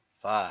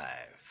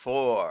Five,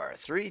 four,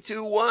 three,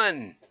 two,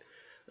 one.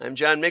 I'm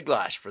John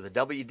Miglosh for the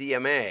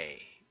WDMA.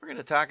 We're going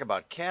to talk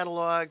about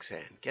catalogs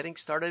and getting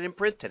started in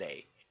print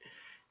today.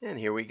 And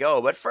here we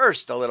go. But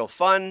first, a little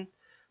fun.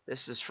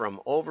 This is from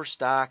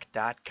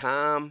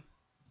Overstock.com.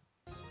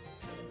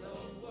 Hello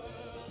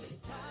world,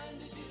 it's time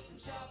to do some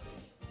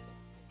shopping.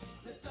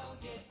 Let's all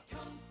get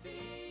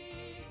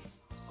comfy.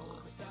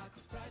 Overstock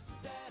is prices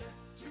that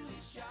are truly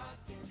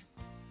shocking.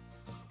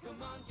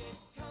 Come on, get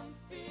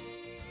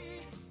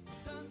comfy.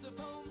 Tons of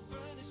home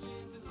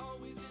furnishings and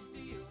always a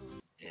deal.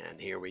 And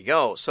here we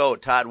go. So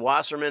Todd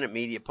Wasserman at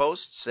Media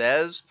Post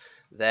says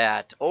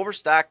that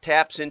Overstock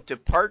taps into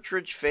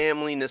Partridge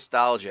Family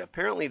nostalgia.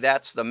 Apparently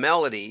that's the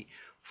melody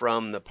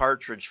from the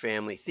Partridge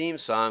Family theme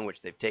song,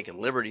 which they've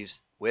taken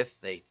liberties with.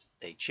 They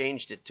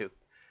changed it to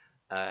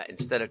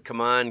instead of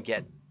 "Come on,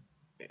 get,"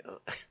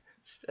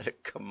 instead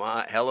of "Come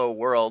on, hello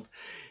world,"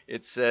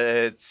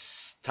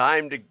 it's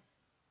time to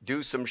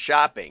do some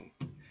shopping.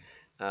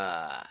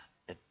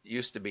 It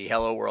used to be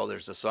 "Hello World."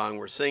 There's a song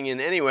we're singing.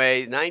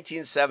 Anyway,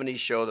 1970s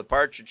show, The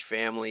Partridge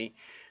Family.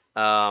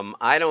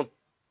 I don't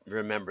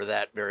remember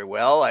that very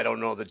well. I don't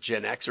know that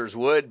Gen Xers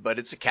would, but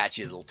it's a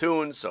catchy little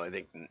tune. So I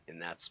think in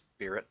that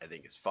spirit, I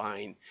think it's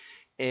fine.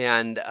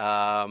 And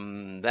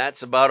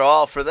that's about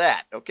all for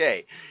that.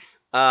 Okay.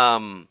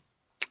 Margaret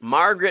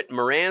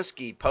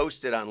Moransky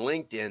posted on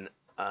LinkedIn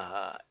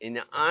in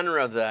honor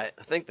of I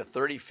think the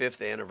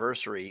 35th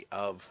anniversary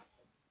of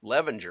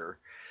Levenger,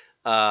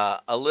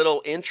 a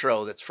little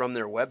intro that's from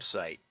their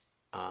website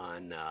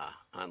on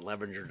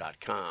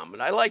Levenger.com,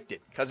 and I liked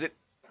it because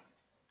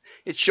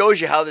it shows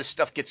you how this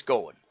stuff gets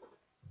going.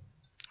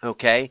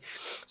 Okay,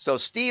 so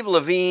Steve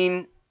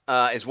Levine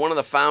is one of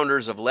the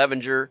founders of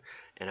Levenger,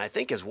 and I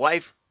think his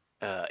wife,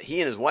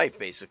 he and his wife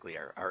basically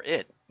are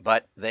it.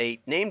 But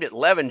they named it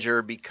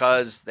Levenger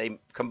because they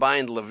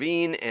combined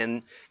Levine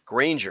and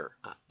Granger.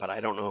 But I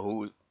don't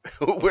know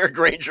where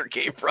Granger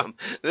came from.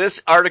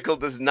 This article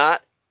does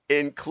not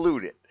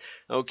include it.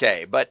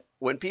 Okay, but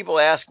when people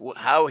ask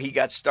how he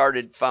got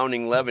started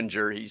founding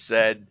Levenger, he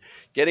said,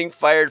 "Getting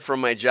fired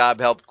from my job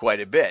helped quite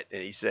a bit."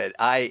 And he said,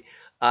 I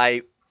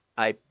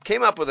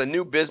came up with a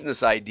new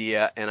business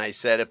idea, and I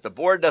said, if the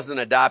board doesn't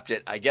adopt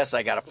it, I guess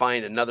I got to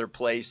find another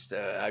place.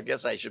 I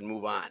guess I should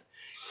move on.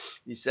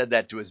 He said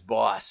that to his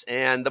boss,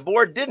 and the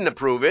board didn't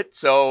approve it,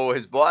 so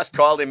his boss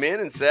called him in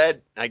and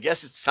said, "I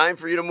guess it's time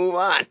for you to move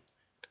on."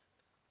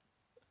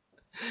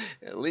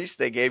 At least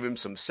they gave him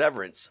some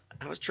severance.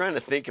 I was trying to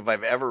think if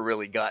I've ever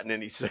really gotten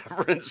any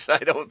severance. I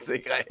don't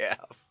think I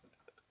have.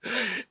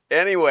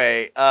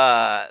 Anyway,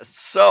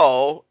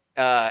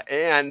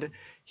 and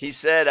he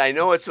said, "I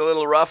know it's a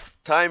little rough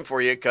time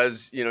for you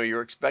because,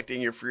 you're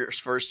expecting your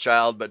first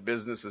child, but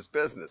business is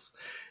business."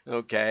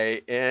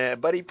 Okay.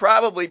 But he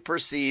probably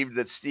perceived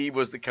that Steve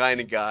was the kind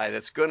of guy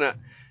that's going to,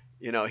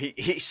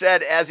 he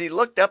said, as he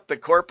looked up the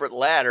corporate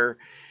ladder,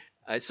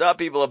 "I saw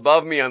people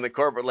above me on the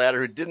corporate ladder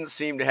who didn't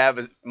seem to have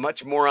as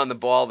much more on the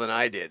ball than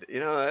I did."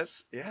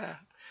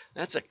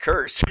 That's a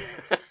curse.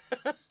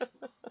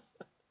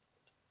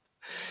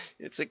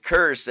 It's a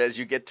curse as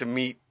you get to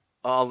meet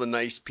all the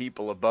nice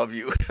people above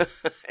you.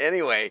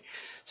 Anyway,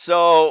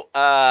 so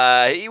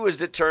he was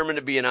determined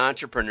to be an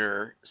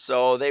entrepreneur.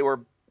 So they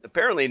were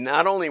apparently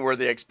not only were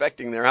they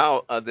expecting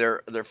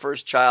their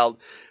first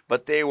child,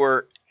 but they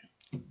were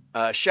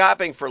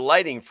shopping for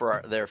lighting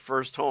for their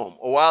first home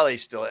while they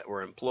still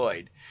were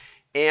employed.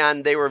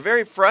 And they were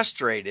very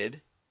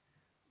frustrated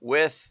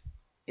with,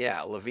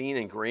 Levine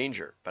and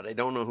Granger, but I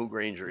don't know who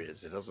Granger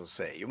is. It doesn't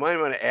say. You might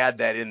want to add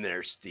that in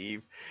there,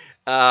 Steve.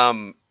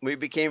 We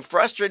became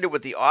frustrated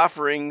with the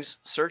offerings,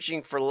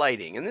 searching for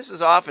lighting. And this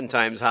is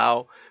oftentimes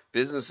how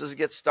businesses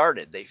get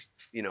started.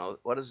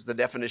 What is the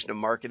definition of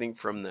marketing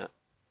from the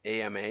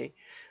AMA?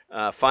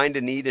 Find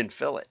a need and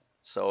fill it.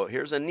 So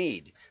here's a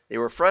need. They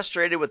were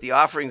frustrated with the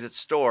offerings at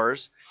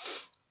stores,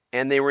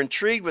 and they were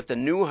intrigued with the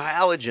new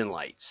halogen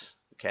lights,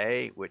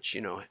 which,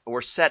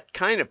 were set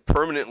kind of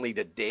permanently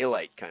to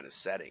daylight kind of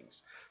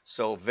settings.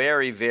 So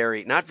very,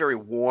 very, not very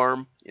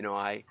warm.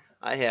 I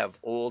have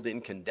old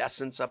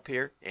incandescents up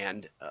here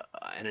and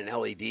an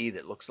LED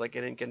that looks like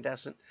an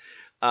incandescent.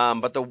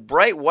 But the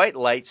bright white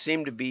lights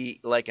seem to be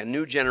like a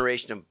new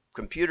generation of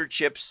computer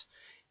chips.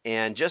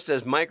 And just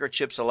as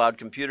microchips allowed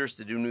computers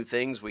to do new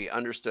things, we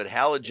understood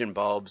halogen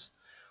bulbs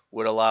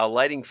would allow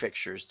lighting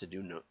fixtures to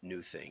do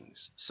new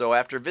things. So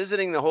after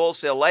visiting the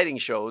wholesale lighting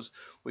shows,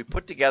 we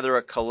put together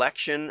a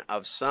collection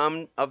of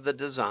some of the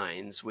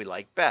designs we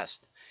like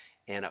best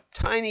and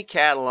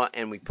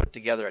we put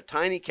together a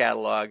tiny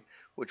catalog,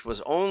 which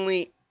was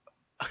only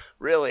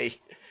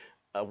really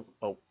an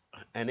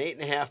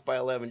 8.5 by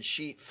 11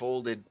 sheet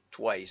folded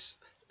twice,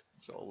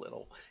 so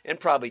little, and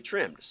probably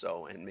trimmed,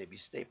 and maybe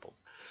stapled,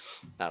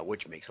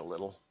 which makes a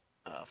little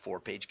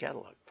 4-page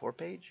catalog.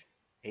 4-page?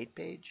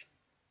 8-page?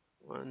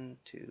 1,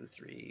 2,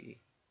 3,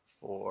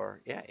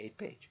 4.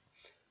 8-page.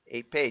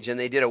 8-page. And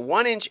they did a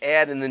 1-inch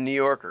ad in the New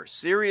Yorker.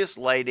 Serious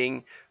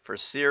lighting for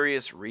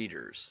serious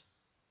readers.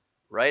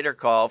 Write or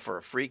call for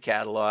a free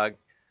catalog.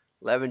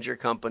 Levenger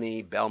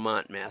Company,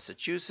 Belmont,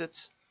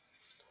 Massachusetts.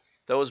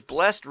 Those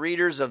blessed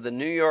readers of the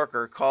New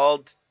Yorker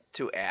called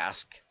to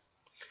ask,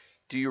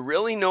 do you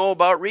really know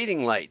about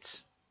reading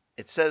lights?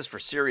 It says for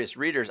serious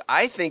readers.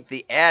 I think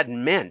the ad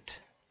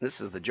meant,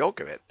 this is the joke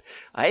of it,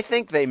 I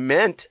think they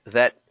meant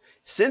that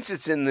since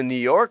it's in the New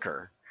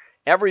Yorker,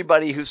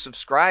 everybody who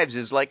subscribes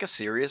is like a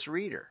serious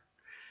reader.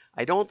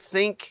 I don't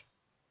think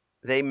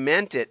they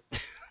meant it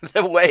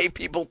the way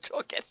people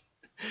took it.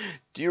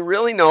 Do you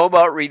really know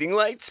about reading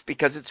lights?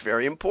 Because it's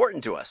very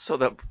important to us. So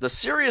the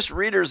serious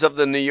readers of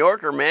the New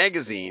Yorker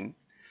magazine,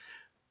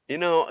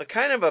 a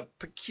kind of a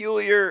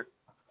peculiar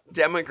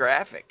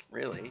demographic,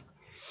 really,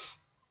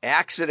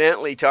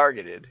 accidentally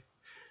targeted.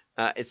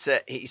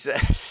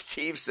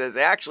 Steve says,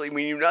 actually,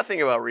 we knew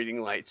nothing about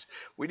reading lights.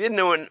 We did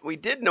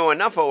know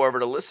enough, however,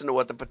 to listen to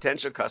what the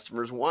potential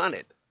customers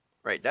wanted.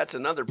 Right, that's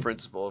another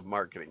principle of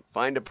marketing.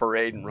 Find a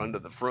parade and run to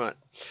the front.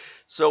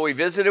 So we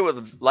visited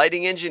with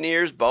lighting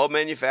engineers, bulb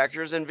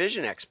manufacturers, and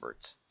vision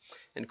experts,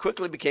 and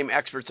quickly became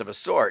experts of a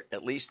sort.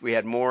 At least we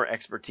had more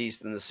expertise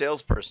than the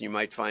salesperson you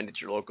might find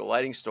at your local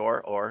lighting store,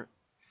 or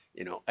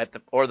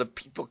the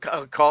people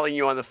calling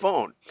you on the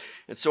phone.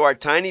 And so our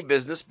tiny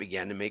business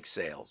began to make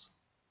sales.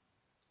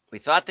 We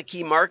thought the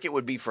key market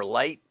would be for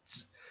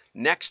lights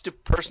next to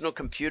personal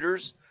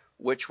computers,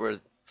 which were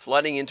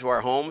flooding into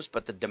our homes,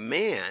 but the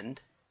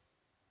demand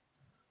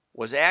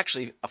was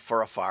actually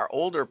for a far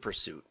older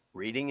pursuit,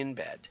 reading in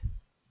bed.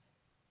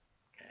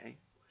 Okay.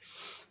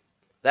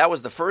 That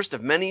was the first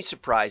of many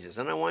surprises,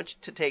 and I want you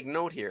to take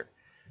note here.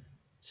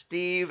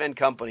 Steve and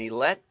company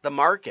let the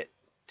market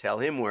tell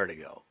him where to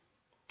go.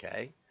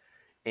 Okay.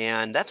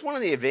 And that's one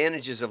of the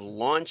advantages of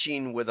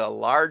launching with a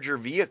larger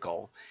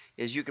vehicle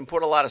is you can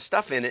put a lot of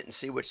stuff in it and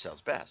see which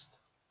sells best,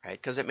 right?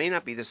 Because it may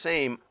not be the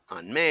same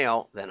on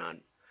mail than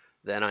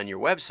on your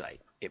website.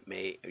 It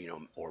may,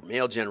 or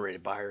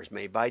mail-generated buyers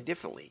may buy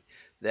differently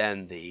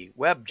than the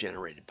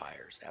web-generated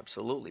buyers.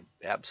 Absolutely,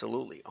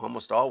 absolutely.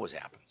 Almost always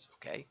happens,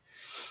 okay?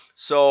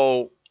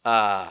 So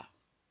now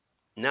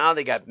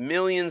they got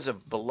millions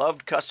of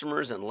beloved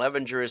customers, and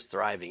Levenger is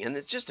thriving. And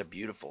it's just a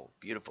beautiful,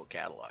 beautiful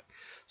catalog.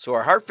 So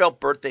our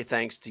heartfelt birthday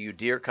thanks to you,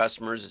 dear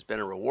customers. It's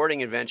been a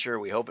rewarding adventure.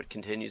 We hope it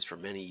continues for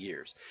many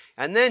years.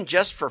 And then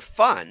just for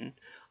fun,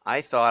 I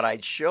thought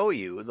I'd show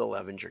you the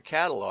Levenger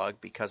catalog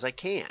because I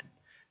can.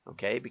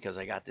 Okay, because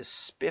I got this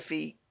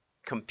spiffy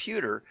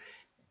computer.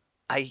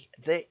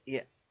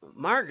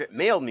 Margaret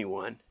mailed me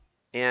one,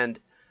 and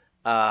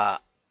I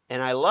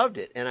loved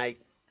it. And I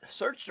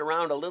searched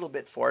around a little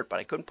bit for it, but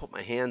I couldn't put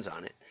my hands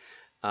on it.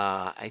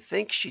 I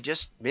think she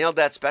just mailed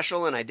that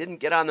special, and I didn't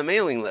get on the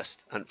mailing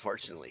list,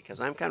 unfortunately, because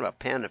I'm kind of a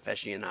pen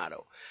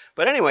aficionado.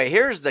 But anyway,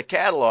 here's the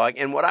catalog,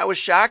 and what I was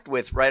shocked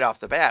with right off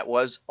the bat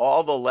was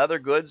all the leather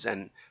goods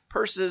and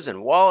purses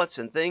and wallets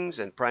and things,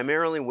 and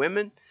primarily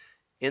women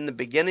in the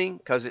beginning,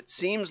 because it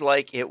seems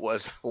like it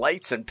was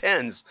lights and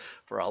pens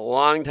for a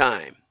long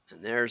time.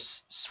 And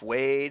there's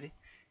suede,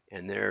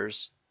 and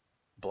there's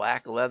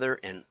black leather,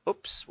 and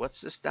oops,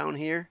 what's this down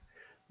here?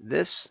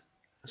 This,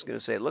 I was going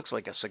to say, it looks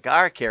like a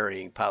cigar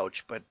carrying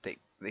pouch, but they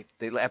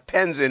have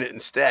pens in it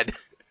instead.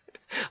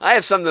 I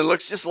have something that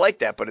looks just like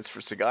that, but it's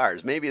for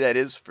cigars. Maybe that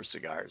is for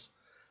cigars.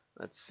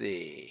 Let's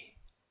see.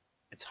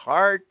 It's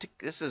hard to,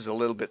 this is a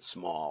little bit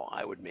small.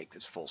 I would make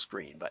this full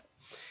screen, but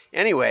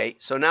anyway,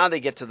 so now they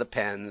get to the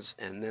pens,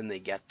 and then they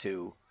get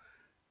to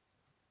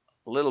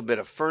a little bit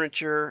of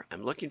furniture.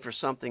 I'm looking for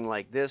something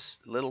like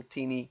this, little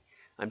teeny.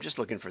 I'm just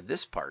looking for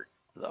this part,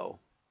 though,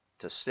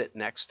 to sit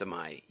next to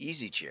my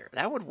easy chair.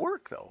 That would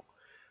work, though.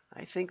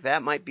 I think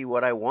that might be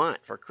what I want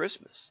for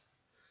Christmas.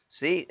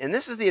 See, and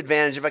this is the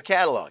advantage of a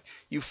catalog.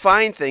 You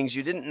find things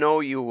you didn't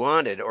know you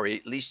wanted, or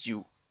at least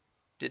you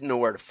didn't know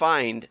where to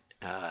find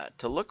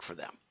to look for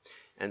them.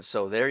 And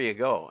so there you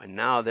go. And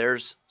now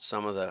there's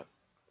some of the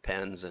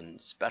pens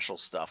and special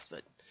stuff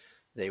that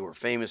they were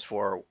famous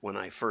for when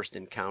I first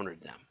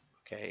encountered them.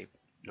 Okay,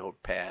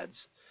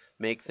 notepads,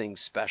 make things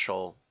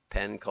special,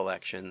 pen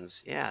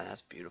collections. Yeah,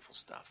 that's beautiful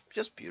stuff.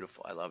 Just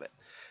beautiful. I love it.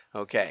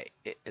 Okay,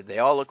 they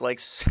all look like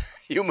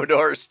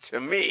humidors to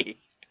me.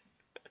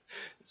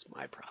 It's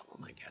my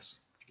problem, I guess.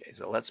 Okay,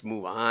 so let's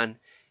move on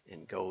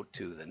and go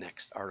to the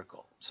next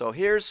article. So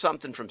here's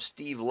something from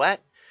Future-Lett.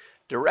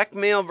 Direct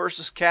mail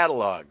versus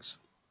catalogs.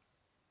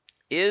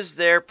 Is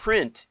there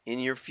print in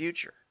your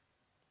future?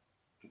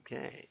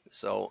 Okay,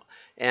 so,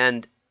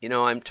 and,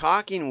 I'm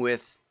talking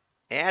with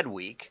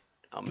Adweek.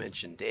 I'll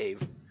mention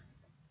Dave.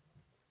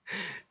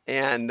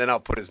 And then I'll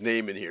put his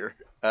name in here,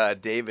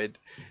 David.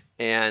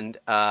 And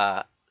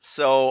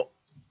so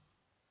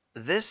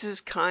this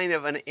is kind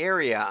of an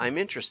area I'm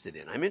interested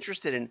in. I'm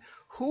interested in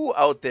who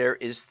out there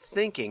is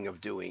thinking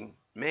of doing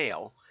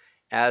mail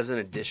as an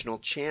additional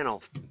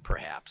channel,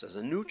 perhaps, as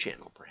a new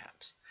channel,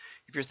 perhaps.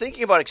 If you're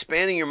thinking about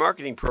expanding your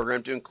marketing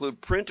program to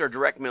include print or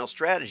direct mail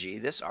strategy,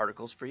 this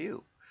article's for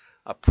you.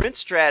 A print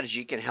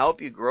strategy can help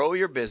you grow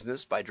your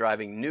business by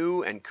driving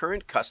new and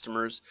current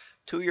customers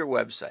to your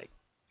website.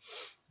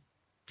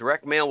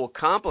 Direct mail will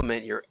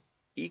complement your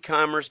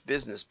e-commerce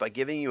business by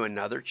giving you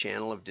another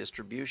channel of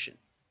distribution.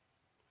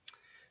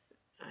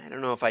 I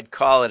don't know if I'd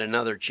call it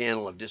another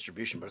channel of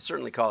distribution, but I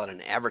certainly call it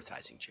an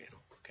advertising channel.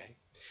 Okay.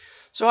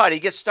 So how do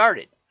you get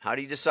started? How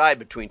do you decide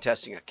between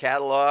testing a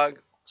catalog,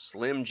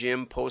 Slim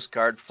Jim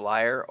postcard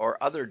flyer, or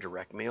other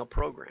direct mail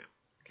program?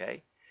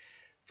 Okay.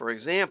 For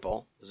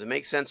example, does it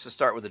make sense to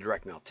start with a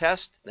direct mail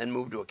test, then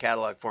move to a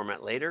catalog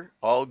format later?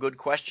 All good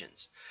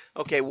questions.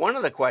 Okay, one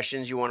of the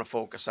questions you want to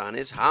focus on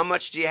is how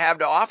much do you have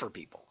to offer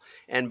people?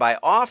 And by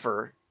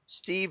offer,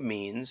 Steve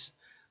means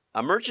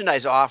a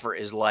merchandise offer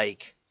is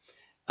like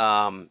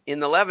in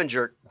the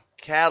Levenger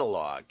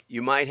catalog,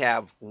 you might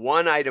have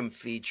one item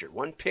featured,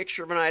 one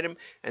picture of an item,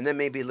 and then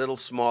maybe little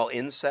small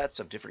insets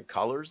of different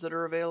colors that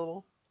are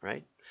available,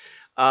 right?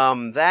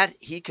 That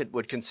he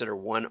would consider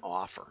one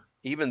offer,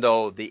 even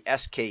though the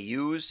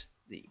SKUs,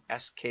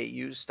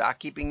 stock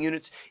keeping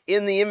units,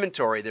 in the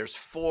inventory, there's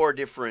 4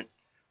 different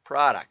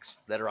products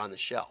that are on the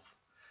shelf,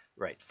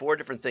 right? 4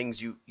 different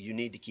things you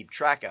need to keep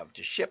track of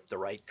to ship the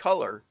right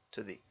color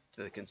to the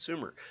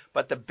consumer.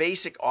 But the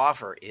basic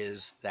offer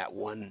is that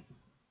one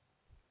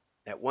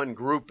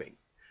grouping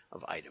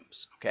of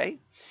items. Okay,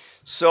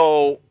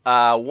 so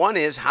one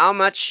is how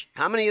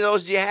many of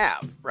those do you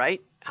have,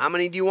 right? How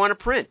many do you want to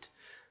print?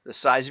 The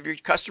size of your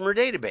customer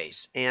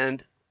database,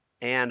 and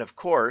of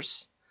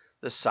course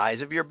the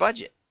size of your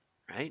budget,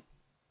 right?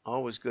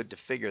 Always good to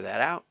figure that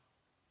out.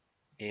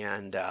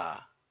 And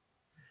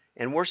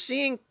we're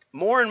seeing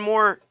more and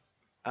more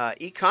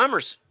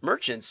e-commerce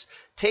merchants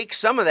take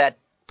some of that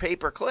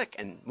pay-per-click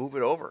and move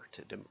it over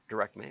to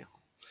direct mail.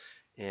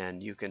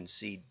 And you can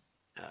see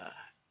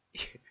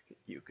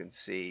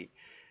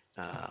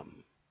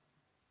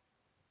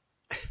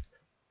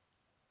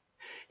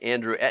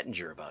Andrew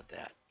Ettinger about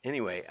that.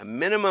 Anyway, a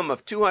minimum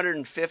of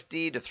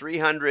 250 to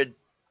 300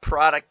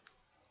 product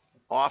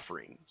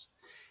offerings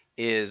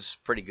is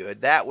pretty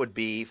good. That would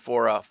be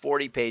for a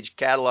 40-page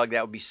catalog.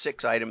 That would be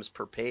 6 items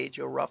per page,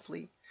 or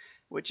roughly,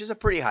 which is a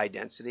pretty high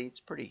density.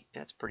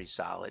 That's pretty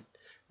solid.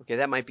 Okay,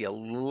 that might be a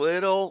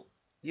little.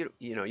 You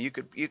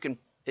can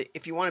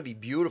if you want to be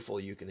beautiful,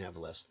 you can have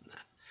less than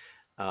that.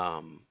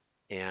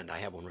 And I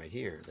have one right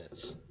here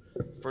that's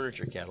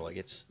furniture catalog.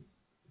 It's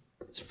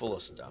full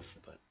of stuff,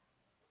 but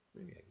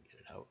maybe I can get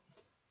it out.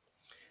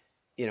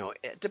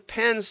 It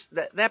depends.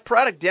 That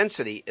product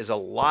density is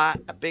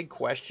a big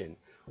question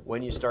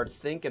when you start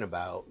thinking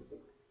about,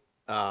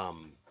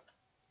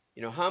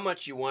 how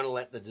much you want to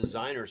let the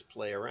designers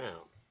play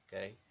around.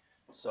 Okay,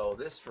 so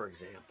this, for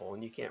example,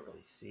 and you can't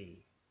really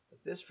see,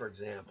 but this, for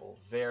example,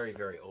 very,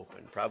 very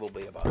open,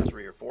 probably about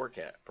 3 or 4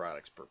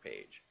 products per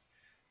page.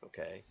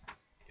 Okay,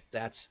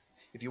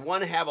 if you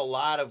want to have a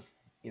lot of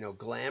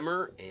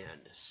glamour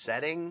and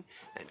setting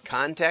and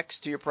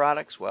context to your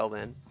products, well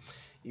then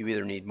you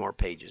either need more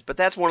pages. But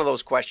that's one of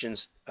those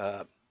questions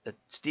that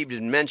Steve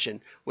didn't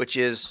mention, which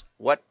is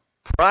what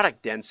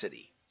product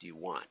density do you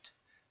want?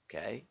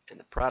 Okay, and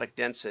the product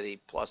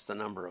density plus the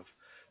number of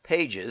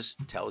pages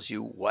tells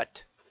you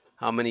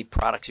how many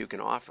products you can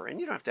offer, and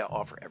you don't have to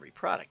offer every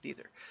product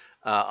either.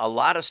 A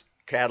lot of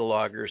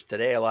catalogers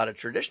today, a lot of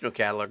traditional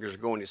catalogers are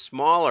going to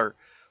smaller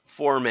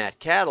format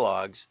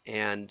catalogs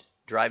and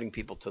driving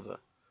people to the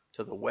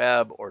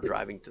web, or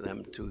driving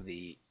them to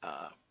the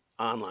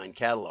online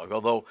catalog.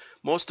 Although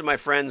most of my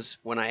friends,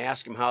 when I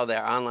ask them how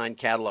their online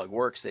catalog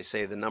works, they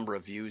say the number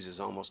of views is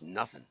almost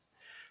nothing.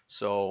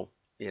 So,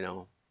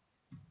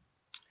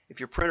 if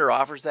your printer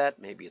offers that,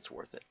 maybe it's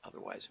worth it.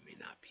 Otherwise, it may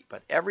not be.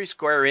 But every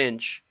square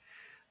inch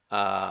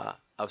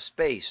of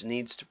space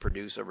needs to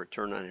produce a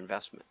return on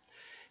investment.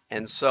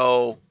 And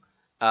so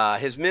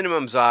his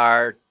minimums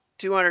are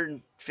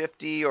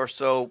 250 or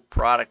so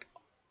product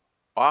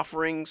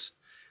offerings,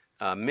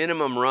 a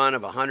minimum run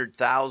of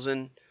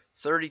 100,000,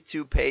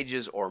 32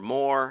 pages or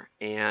more,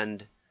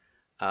 and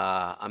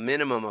a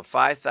minimum of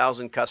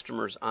 5,000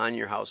 customers on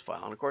your house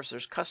file. And of course,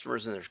 there's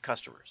customers and there's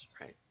customers,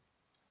 right?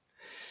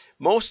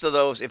 Most of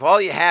those, if all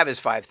you have is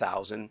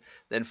 5,000,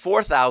 then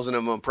 4,000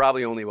 of them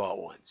probably only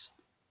bought once.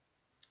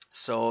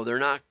 So they're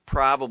not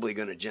probably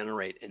going to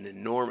generate an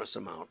enormous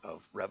amount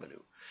of revenue.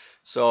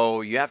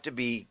 So you have to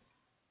be,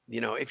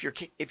 if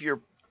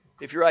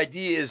your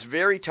idea is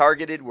very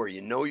targeted, where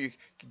you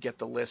can get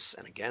the lists.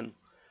 And again,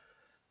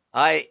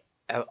 I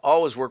have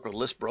always worked with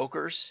list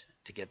brokers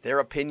to get their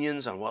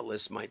opinions on what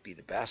lists might be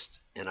the best,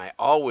 and I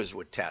always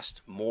would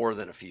test more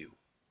than a few.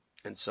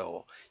 And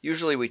so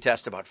usually we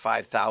test about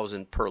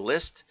 5,000 per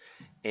list.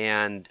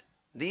 And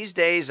these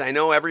days, I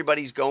know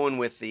everybody's going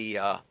with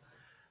the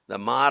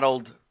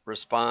modeled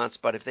response,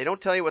 but if they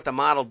don't tell you what the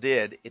model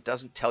did, it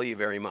doesn't tell you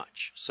very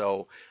much.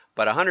 So,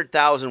 but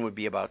 100,000 would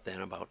be about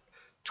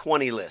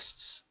 20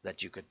 lists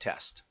that you could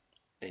test,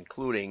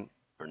 including,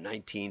 or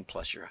 19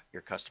 plus your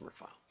customer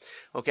file.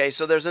 Okay,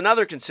 so there's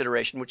another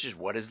consideration, which is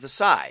what is the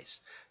size?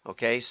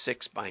 Okay,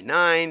 6 by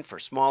 9 for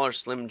smaller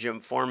Slim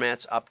Jim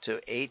formats, up to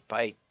 8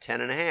 by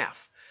 10.5.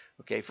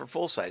 Okay, for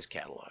full size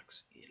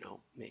catalogs.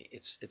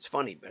 It's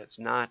funny, but it's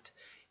not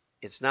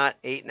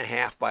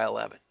 8.5 by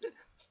 11.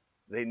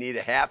 They need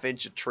a ½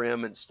 inch of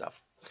trim and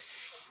stuff.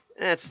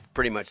 That's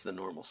pretty much the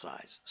normal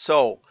size.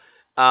 So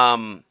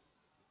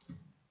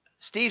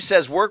Steve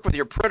says work with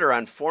your printer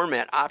on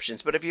format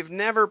options, but if you've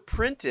never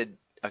printed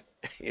a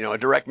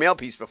direct mail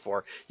piece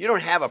before, you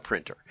don't have a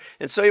printer.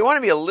 And so you want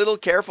to be a little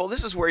careful.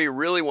 This is where you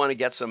really want to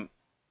get someone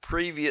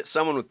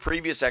with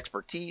previous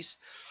expertise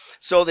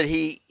so that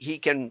he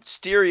can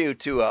steer you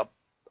to a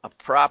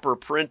proper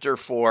printer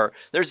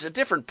there's a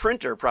different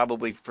printer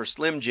probably for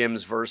Slim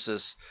Jims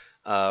versus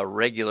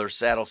regular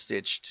saddle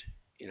stitched,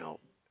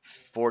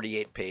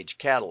 48-page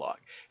catalog.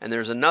 And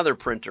there's another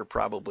printer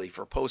probably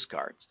for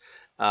postcards.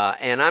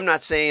 And I'm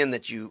not saying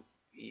that you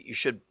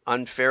should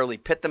unfairly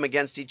pit them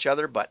against each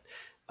other, but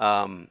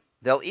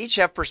they'll each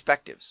have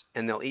perspectives,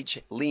 and they'll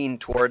each lean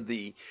toward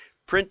the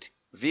print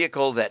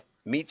vehicle that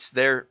meets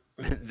their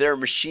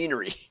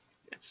machinery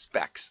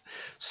specs.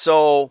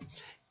 So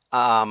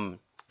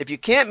if you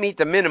can't meet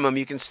the minimum,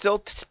 you can still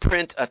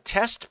print a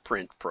test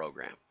print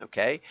program,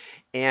 okay?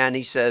 And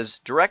he says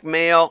direct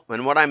mail,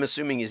 and what I'm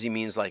assuming is he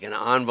means like an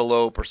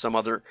envelope or some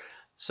other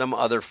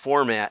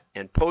format,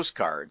 and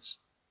postcards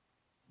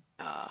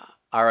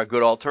are a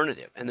good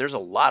alternative. And there's a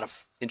lot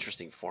of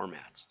interesting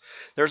formats.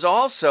 There's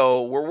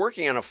also, we're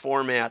working on a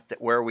format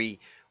where we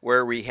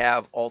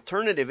have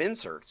alternative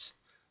inserts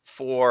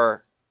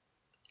for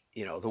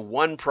the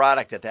one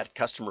product that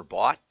customer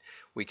bought.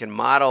 We can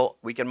model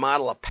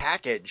a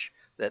package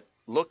that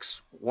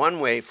looks one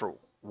way for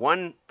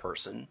one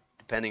person,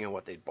 depending on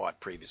what they bought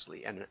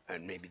previously and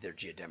maybe their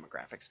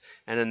geodemographics,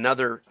 and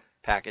another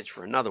package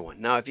for another one.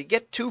 Now, if you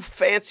get too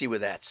fancy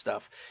with that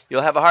stuff,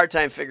 you'll have a hard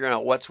time figuring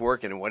out what's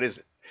working and what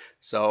isn't.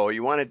 So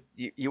you want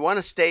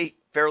to stay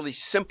fairly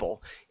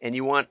simple, and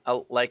you want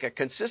a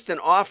consistent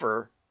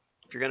offer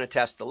if you're going to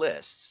test the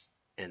lists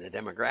and the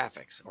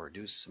demographics or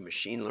do some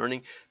machine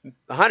learning.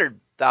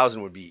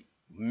 100,000 would be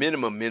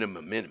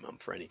minimum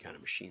for any kind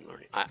of machine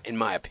learning, in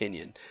my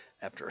opinion,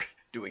 after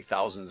doing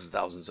thousands and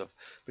thousands of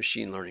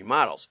machine learning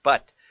models.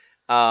 But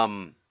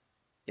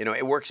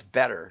it works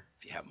better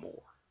if you have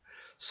more.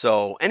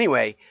 So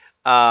anyway,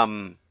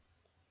 so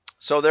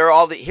there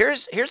are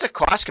here's a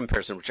cost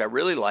comparison, which I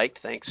really liked.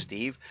 Thanks,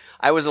 Steve.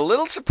 I was a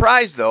little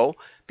surprised though,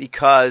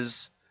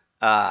 because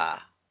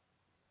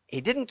he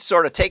didn't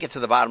sort of take it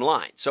to the bottom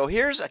line. So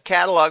here's a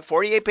catalog,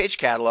 48-page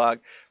catalog,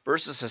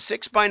 versus a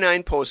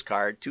 6x9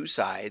 postcard, 2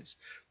 sides,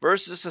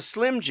 versus a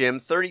Slim Jim,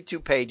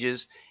 32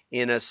 pages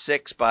in a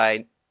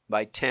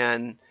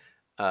 6x10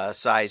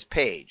 size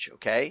page.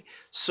 Okay,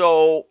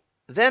 so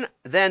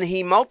then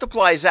he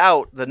multiplies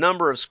out the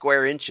number of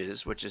square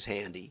inches, which is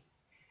handy,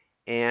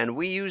 and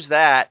we use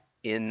that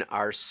in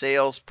our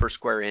sales per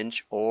square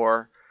inch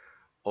or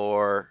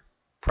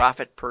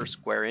profit per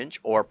square inch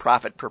or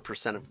profit per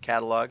percent of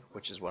catalog,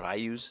 which is what I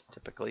use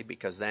typically,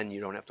 because then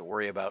you don't have to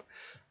worry about,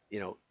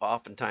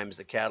 oftentimes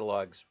the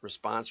catalog's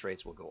response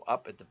rates will go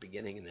up at the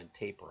beginning and then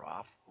taper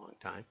off a long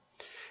time.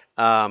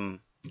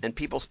 And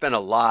people spend a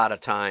lot of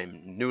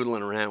time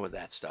noodling around with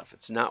that stuff.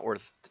 It's not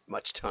worth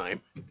much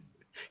time.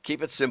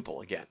 Keep it simple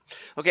again.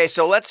 Okay,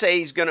 so let's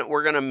say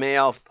we're gonna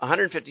mail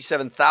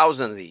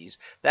 157,000 of these.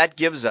 That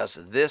gives us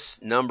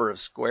this number of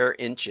square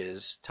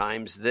inches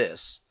times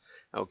this.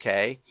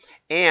 Okay,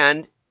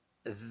 and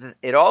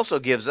it also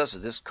gives us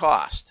this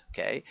cost.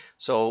 Okay,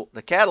 so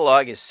the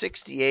catalog is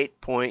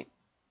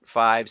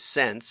 68.5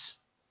 cents.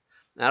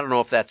 I don't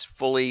know if that's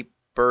fully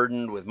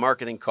burdened with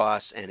marketing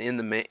costs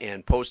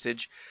and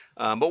postage,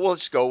 but we'll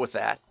just go with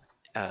that.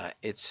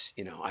 It's,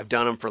 I've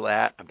done them for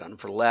that. I've done them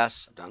for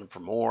less. I've done them for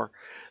more.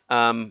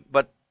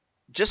 But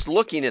just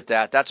looking at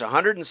that, that's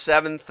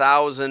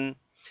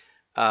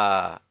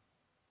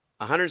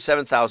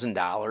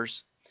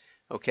 $107,000.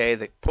 Okay.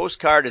 The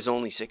postcard is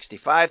only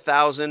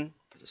 $65,000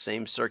 for the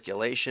same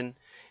circulation,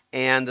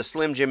 and the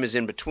Slim Jim is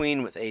in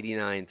between with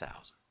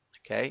 $89,000.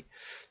 Okay.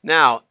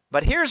 Now,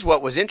 but here's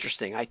what was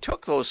interesting. I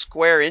took those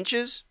square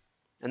inches,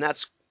 and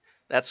that's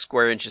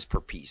square inches per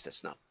piece.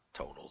 That's not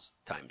totals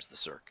times the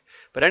circ.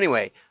 But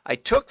anyway, I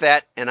took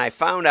that and I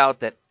found out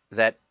that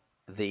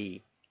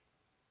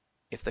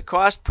if the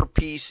cost per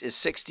piece is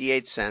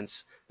 68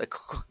 cents, the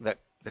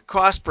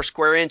cost per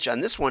square inch on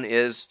this one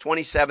is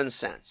 27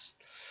 cents.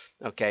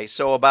 Okay,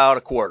 so about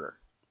a quarter.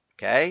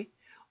 Okay,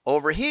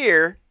 over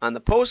here on the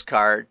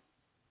postcard,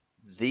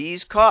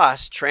 these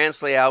costs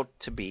translate out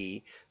to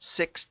be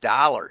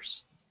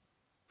 $6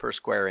 per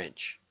square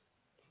inch.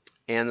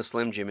 And the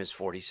Slim Jim is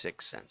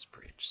 46 cents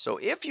per inch. So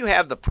if you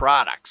have the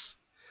products,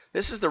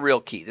 this is the real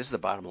key. This is the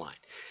bottom line.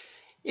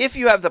 If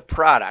you have the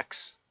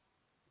products,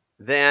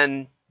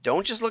 then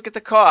don't just look at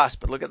the cost,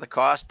 but look at the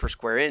cost per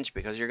square inch,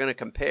 because you're going to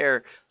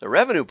compare the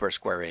revenue per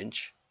square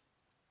inch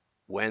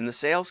when the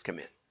sales come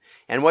in.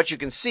 And what you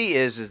can see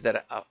is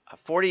that a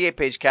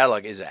 48-page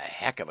catalog is a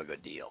heck of a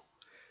good deal.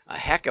 A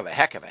heck of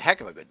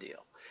a good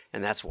deal.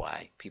 And that's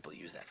why people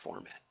use that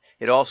format.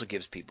 It also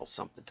gives people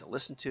something to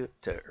listen to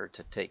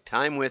take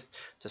time with,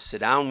 to sit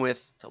down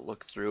with, to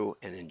look through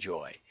and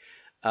enjoy,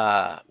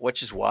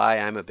 which is why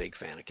I'm a big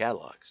fan of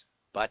catalogs.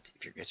 But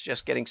if you're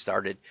just getting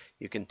started,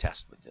 you can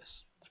test with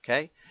this.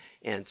 Okay?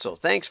 And so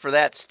thanks for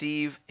that,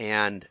 Steve.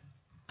 And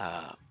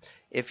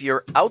if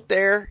you're out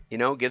there,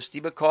 give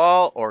Steve a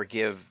call or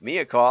give me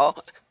a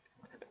call.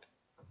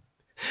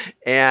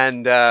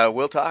 And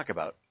we'll talk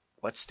about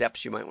what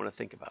steps you might want to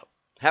think about.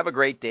 Have a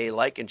great day.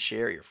 Like and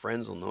share. Your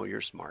friends will know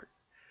you're smart.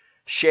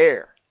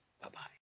 Share. Bye bye.